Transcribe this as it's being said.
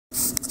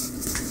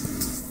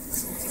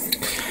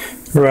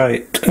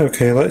Right,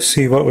 okay, let's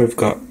see what we've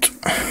got.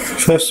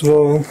 First of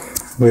all,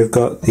 we've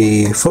got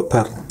the foot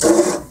pedal.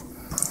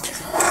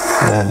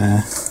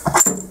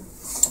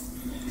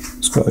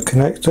 It's got a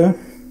connector.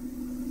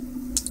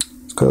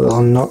 It's got a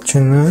little notch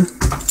in there.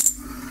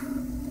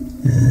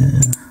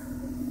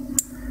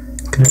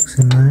 Connects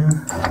in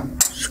there.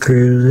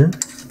 Screws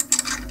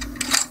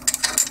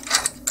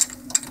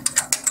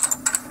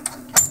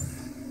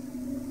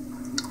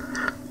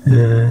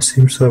in.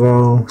 Seems to have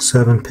all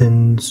 7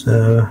 pins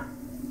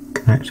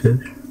connected.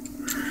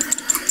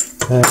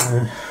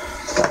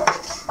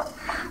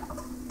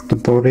 The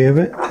body of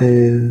it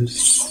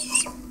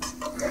is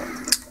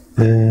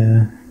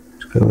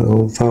it's got a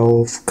little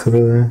valve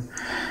cover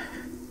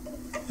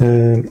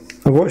there.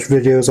 I've watched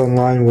videos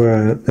online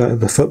where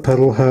the foot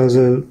pedal has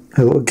a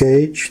little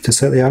gauge to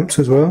set the amps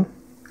as well,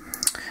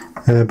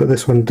 but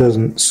this one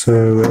doesn't,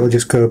 so it'll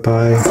just go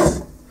by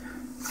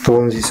the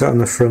ones you set on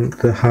the front,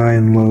 the high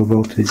and low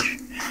voltage.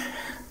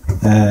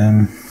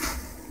 I'm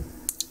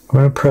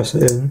going to press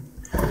it in.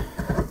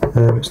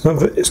 It's not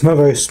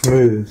very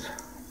smooth.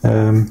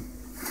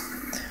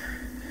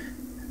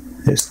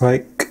 It's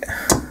like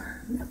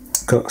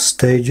got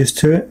stages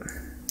to it,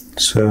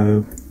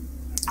 so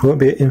it won't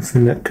be an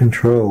infinite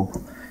control.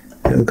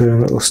 It'll go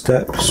in little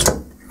steps.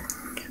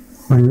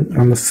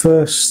 On the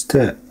first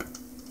step,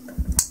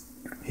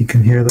 you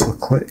can hear a little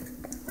click.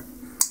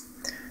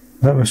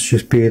 That must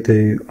just be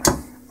the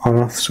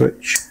on-off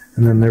switch,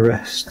 and then the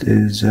rest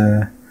is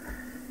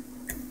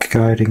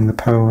guiding the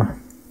power.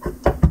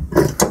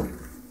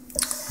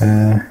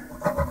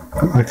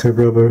 Got like a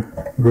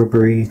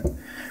rubbery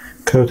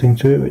coating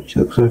to it, which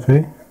looks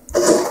okay.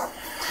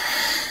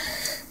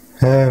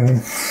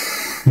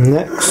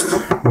 Next,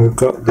 we've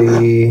got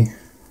the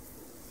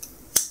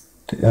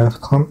earth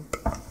clamp.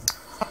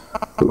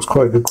 Looks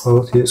quite good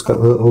quality. It's got a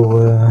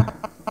little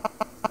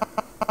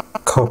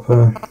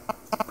copper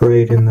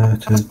braid in there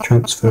to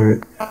transfer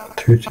it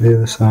through to the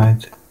other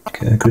side to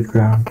get a good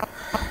ground.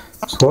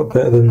 It's a lot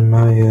better than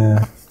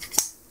my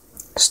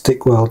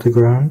stick welder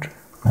ground,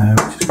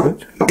 which is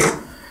good.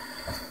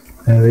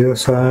 The other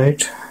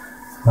side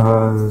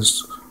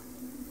has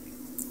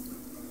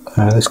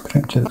this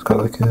connector that's got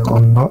like a little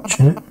notch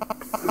in it.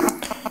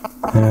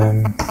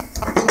 I'll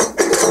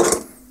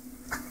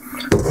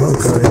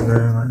go in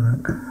there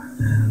like that.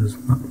 There's a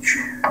notch.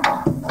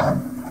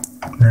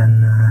 Then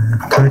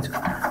tight.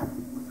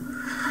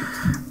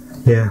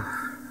 Yeah,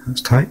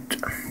 that's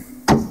tight.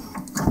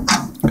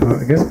 Go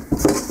out again.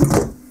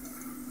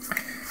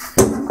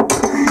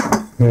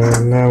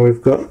 Now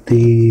we've got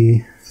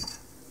the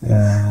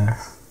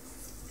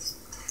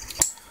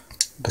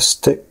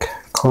stick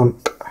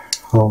clamp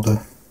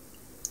holder.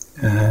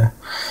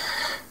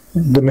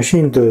 The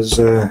machine does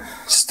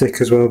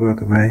stick as well, by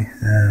the way.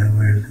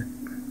 Where is it?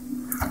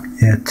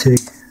 Yeah,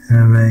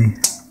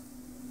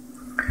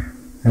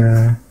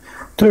 Tig161.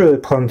 Don't really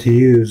plan to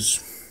use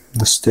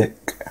the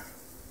stick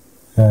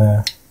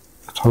at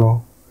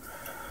all.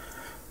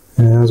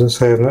 As I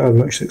say, I've not had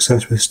much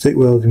success with stick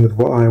welding with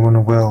what I want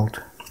to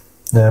weld.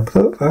 But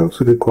that looks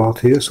a good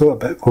quality. It's a lot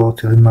better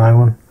quality than my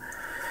one,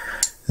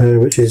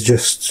 which is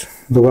just,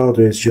 the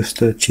welder is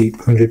just a cheap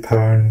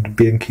 £100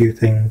 B&Q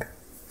thing.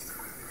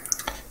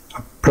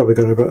 I probably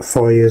got it about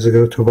 4 years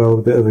ago to weld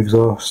a bit of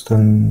exhaust,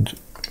 and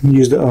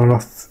used it on and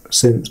off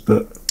since,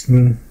 but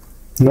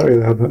not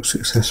really had much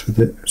success with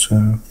it,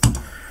 so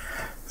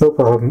hope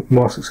I'll have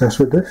more success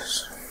with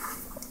this.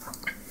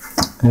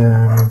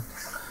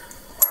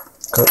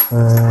 Got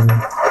a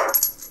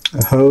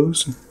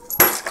hose,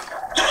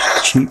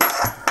 cheap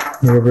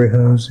rubbery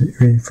hose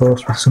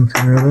reinforced with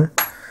something or other.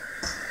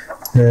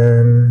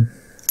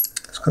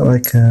 It's got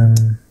like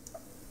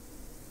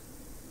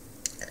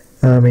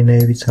Army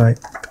Navy type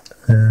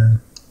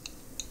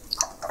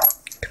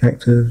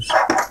connectors,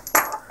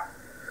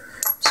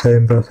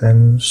 same both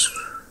ends,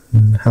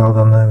 and held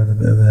on there with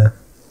a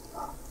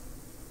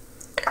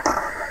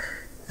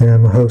bit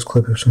of a hose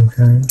clip of some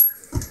kind.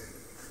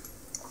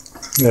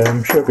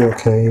 I'm sure it'll be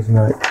okay, even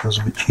though it feels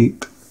a bit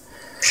cheap.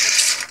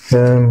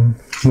 Now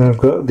I've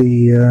got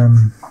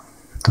the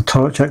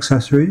torch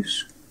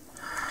accessories.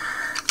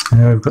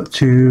 I've got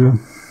two,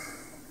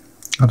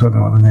 I don't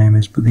know what the name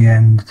is, but the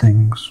end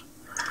things.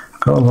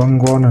 Got a long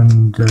one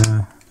and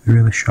a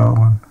really short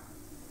one.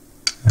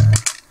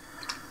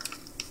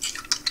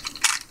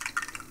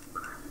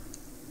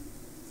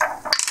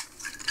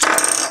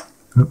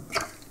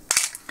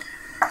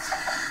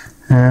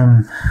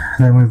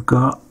 Then we've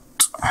got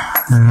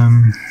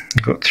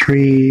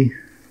 3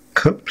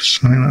 cups,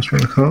 I think that's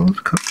what they're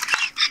called, cups,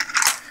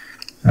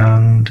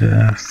 and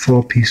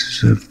 4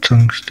 pieces of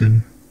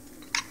tungsten,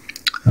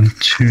 and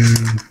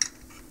 2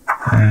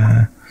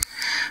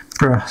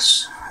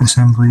 brass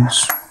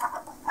assemblies.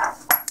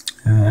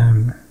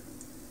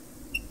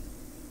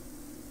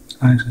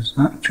 Size is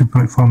that,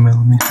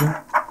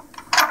 2.4mm,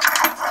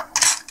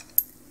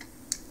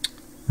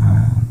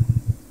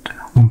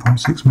 and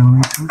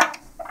 1.6mm.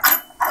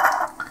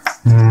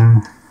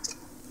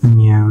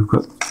 And yeah, we've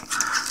got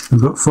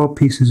 4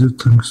 pieces of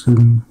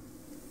tungsten,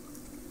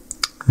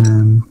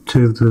 2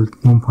 2 of the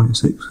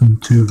 1.6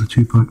 and 2 of the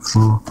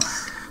 2.4,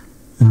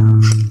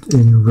 and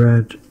in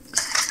red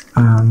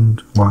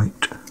and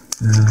white,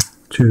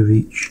 2 of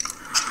each.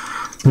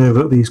 Then I've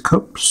got these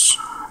cups,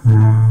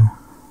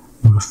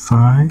 number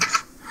 5.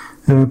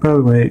 By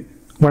the way,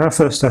 when I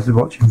first started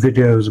watching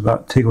videos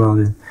about TIG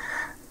welding,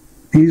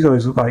 these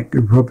always look like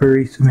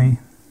rubbery to me,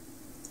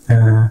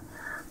 but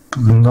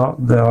they're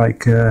not. They're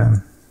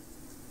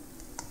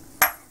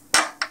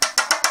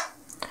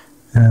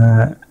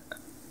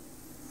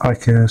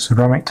like a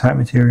ceramic type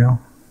material.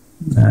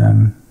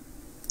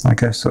 I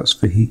guess that's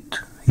for heat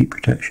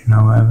protection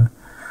or whatever.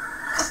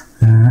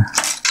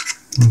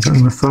 We've got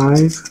number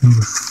 5,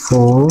 number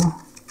 4,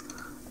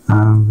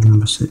 and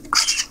number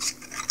 6.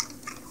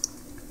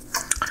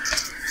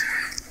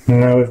 And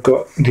now we've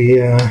got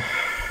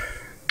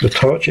the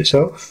torch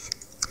itself.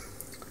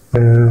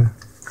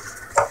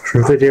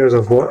 From videos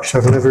I've watched,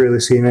 I've never really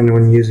seen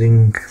anyone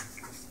using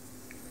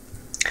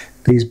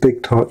these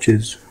big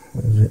torches.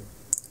 What is it?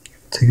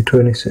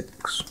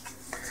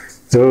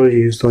 Tig161. They've always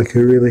used like a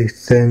really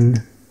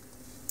thin,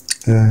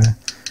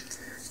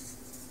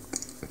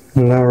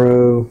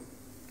 narrow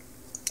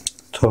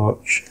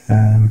torch,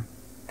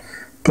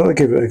 but I'll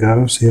give it a go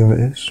and see how it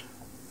is.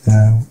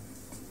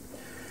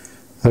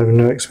 I have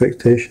no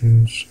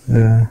expectations,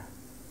 no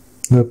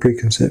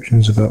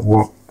preconceptions about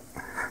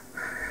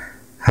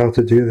how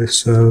to do this,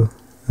 so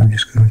I'm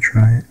just going to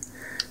try it.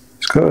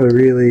 It's got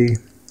the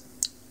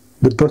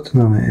button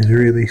on it is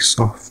really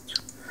soft.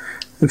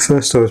 At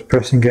first I was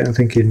pressing it and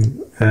thinking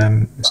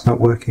it's not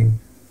working,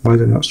 why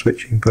is it not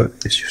switching, but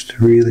it's just a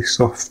really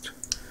soft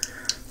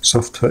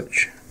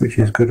touch, which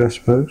is good, I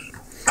suppose.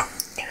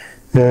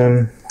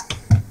 I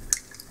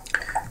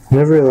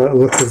never really like the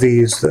look of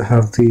these that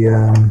have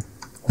the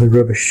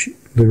rubber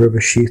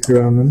sheath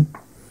around them.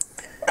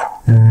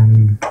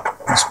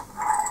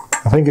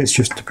 I think it's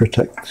just to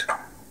protect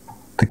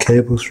the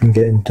cables from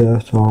getting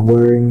dirt or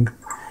wearing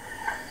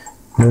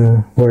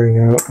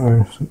out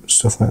or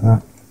stuff like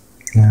that.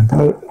 Yeah, but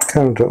I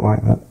kind of don't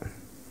like that.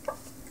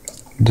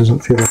 It doesn't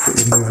feel like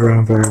it will move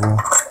around very well.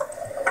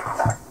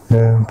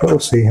 But we'll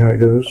see how it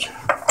goes.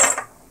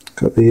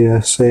 Got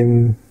the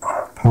same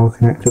power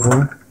connector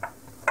there.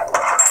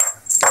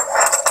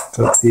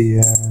 Got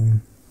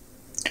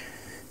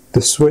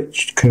the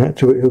switch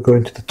connector which will go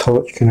into the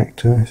torch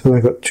connector. It's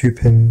only got 2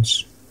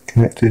 pins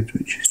connected,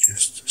 which is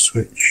just a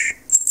switch.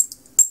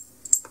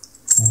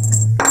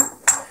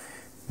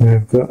 And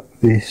I've got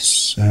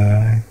this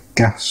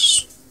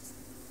gas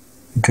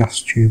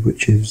tube,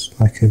 which is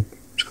like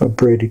it's got a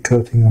braided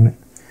coating on it.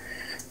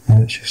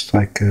 It's just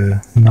like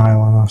a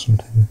nylon or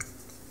something.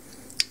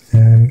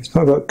 It's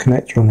not got a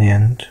connector on the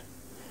end,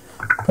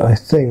 but I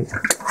think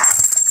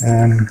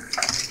I'll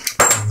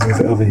move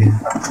it over here.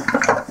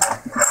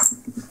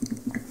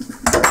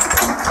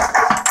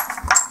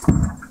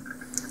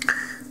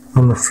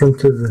 On the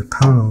front of the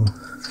panel,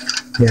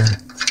 yeah,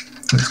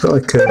 it's got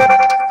like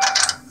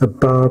a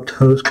barbed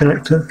hose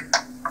connector,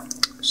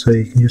 so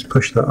you can just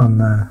push that on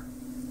there,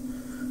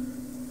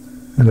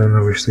 and then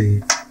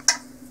obviously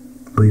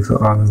leave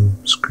that on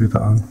and screw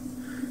that on,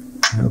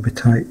 and it'll be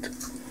tight.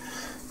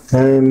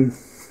 And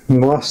the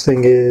last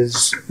thing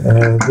is,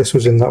 this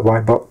was in that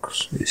white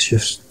box. It's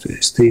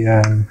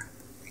the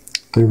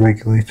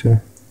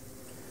regulator.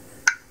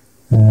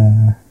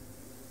 It's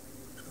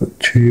got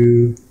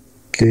 2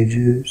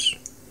 gauges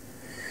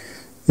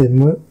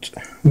inlet,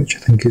 which I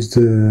think is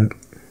the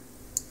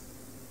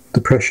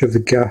pressure of the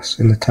gas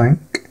in the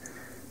tank,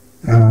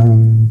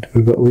 and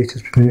we've got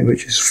litres per minute,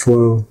 which is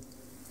flow,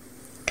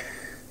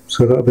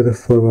 so that'll be the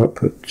flow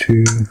output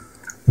to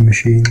the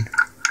machine.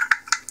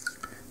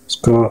 It's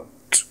got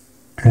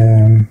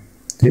the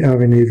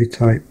Army Navy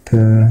type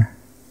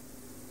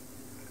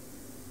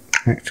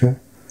connector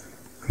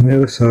on the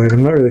other side.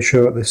 I'm not really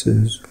sure what this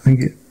is.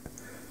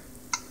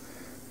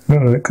 I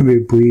don't know, it could be a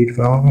bleed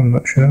valve, I'm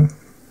not sure,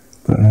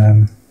 but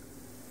I'll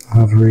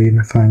have a read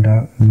and find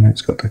out. And then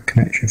it's got the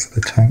connection for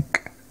the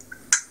tank.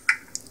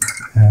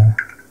 Let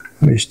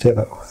me just take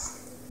that off.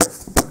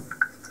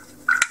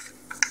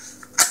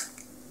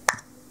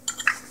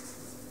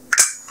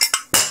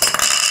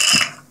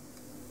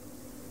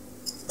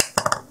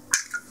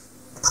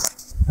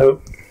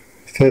 Oh,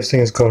 first thing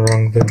has gone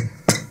wrong,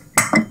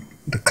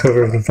 the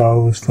cover of the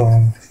valve has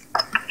fallen off.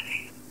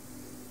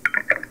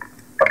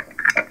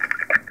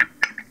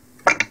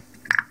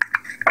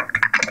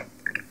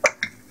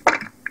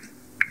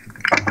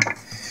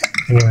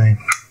 Anyway,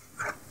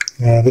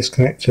 this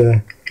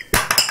connector,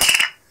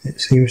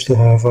 it seems to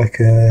have like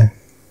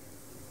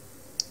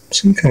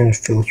some kind of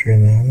filter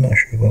in there. I'm not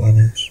sure what that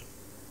is.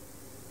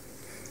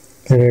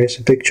 Anyway, it's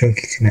a big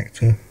chunky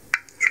connector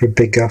for a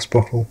big gas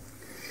bottle.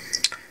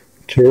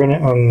 To run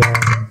it on,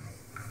 I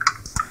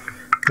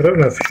don't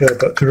know for sure,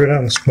 but to run it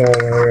on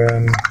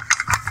smaller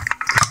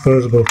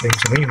disposable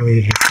things, I think you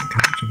need a different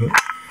connector, but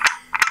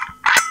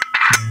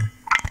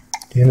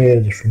yeah, you need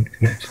a different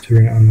connector to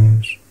run it on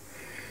those.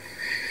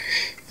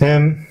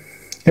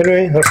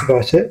 Anyway, that's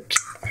about it.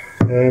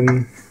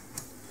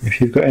 If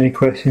you've got any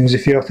questions,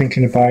 if you're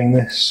thinking of buying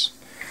this,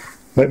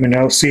 let me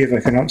know, see if I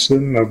can answer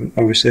them.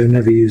 Obviously I've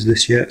never used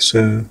this yet,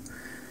 so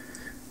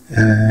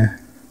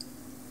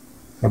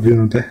I'll do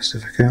my best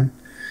if I can.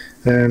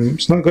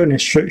 It's not got an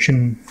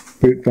instruction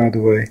book, by the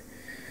way,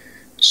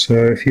 so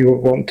if you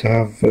want to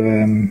have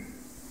the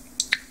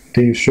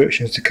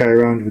instructions to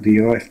carry around with you,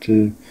 you'll have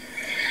to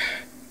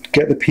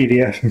get the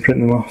PDF and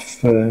print them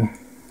off.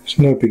 It's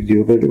no big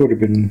deal, but it would have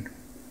been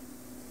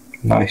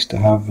nice to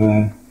have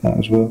that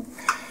as well.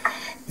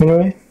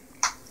 Anyway,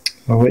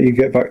 I'll let you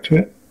get back to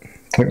it.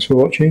 Thanks for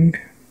watching.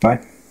 Bye.